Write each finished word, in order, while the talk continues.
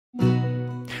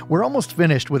We're almost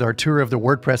finished with our tour of the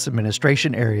WordPress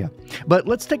administration area, but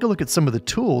let's take a look at some of the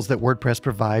tools that WordPress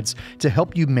provides to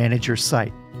help you manage your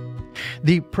site.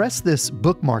 The Press This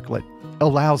bookmarklet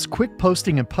allows quick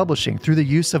posting and publishing through the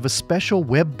use of a special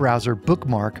web browser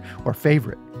bookmark or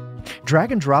favorite.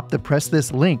 Drag and drop the Press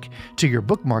This link to your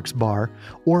bookmarks bar,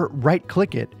 or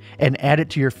right-click it and add it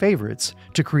to your favorites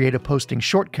to create a posting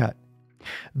shortcut.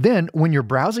 Then, when you're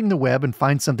browsing the web and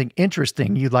find something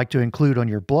interesting you'd like to include on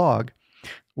your blog,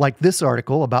 like this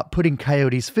article about putting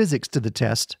coyotes' physics to the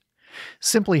test,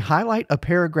 simply highlight a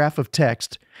paragraph of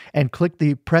text and click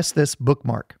the Press This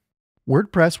bookmark.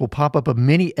 WordPress will pop up a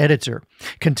mini editor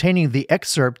containing the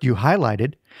excerpt you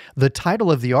highlighted, the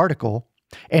title of the article,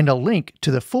 and a link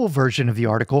to the full version of the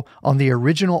article on the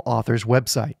original author's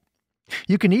website.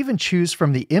 You can even choose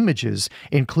from the images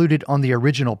included on the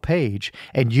original page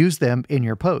and use them in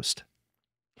your post.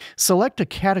 Select a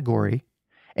category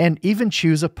and even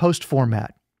choose a post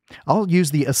format. I'll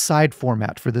use the aside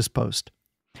format for this post,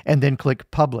 and then click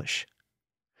Publish.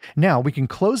 Now we can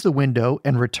close the window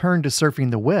and return to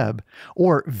surfing the web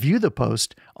or view the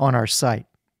post on our site.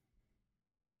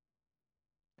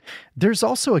 There's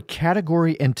also a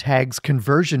category and tags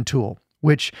conversion tool,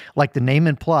 which, like the name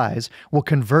implies, will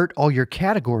convert all your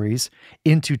categories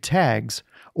into tags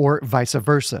or vice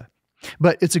versa.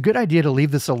 But it's a good idea to leave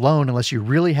this alone unless you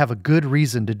really have a good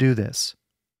reason to do this.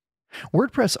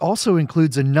 WordPress also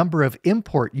includes a number of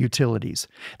import utilities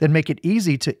that make it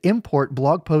easy to import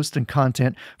blog posts and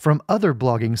content from other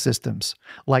blogging systems,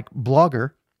 like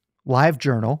Blogger,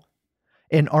 LiveJournal,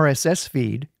 an RSS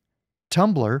feed,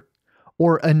 Tumblr,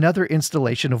 or another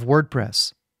installation of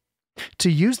WordPress.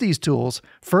 To use these tools,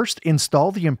 first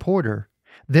install the importer,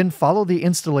 then follow the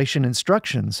installation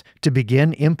instructions to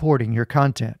begin importing your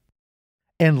content.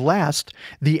 And last,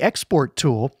 the export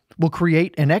tool will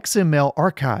create an XML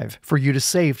archive for you to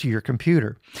save to your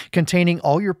computer, containing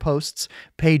all your posts,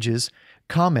 pages,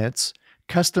 comments,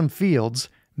 custom fields,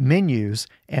 menus,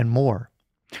 and more.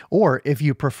 Or, if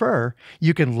you prefer,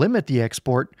 you can limit the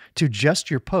export to just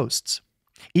your posts,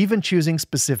 even choosing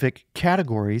specific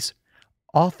categories,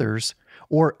 authors,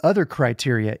 or other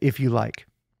criteria if you like,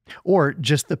 or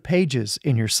just the pages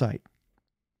in your site.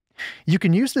 You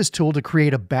can use this tool to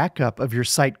create a backup of your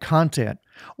site content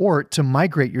or to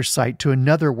migrate your site to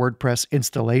another WordPress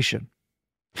installation.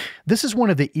 This is one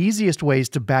of the easiest ways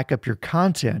to back up your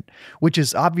content, which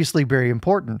is obviously very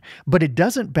important, but it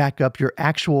doesn't back up your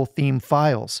actual theme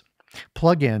files,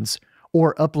 plugins,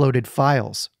 or uploaded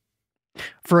files.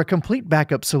 For a complete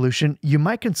backup solution, you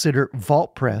might consider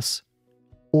VaultPress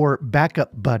or Backup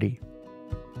Buddy.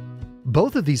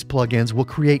 Both of these plugins will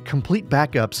create complete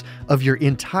backups of your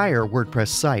entire WordPress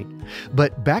site,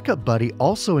 but Backup Buddy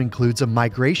also includes a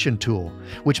migration tool,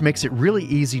 which makes it really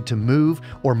easy to move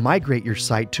or migrate your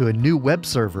site to a new web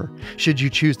server, should you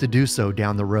choose to do so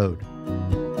down the road.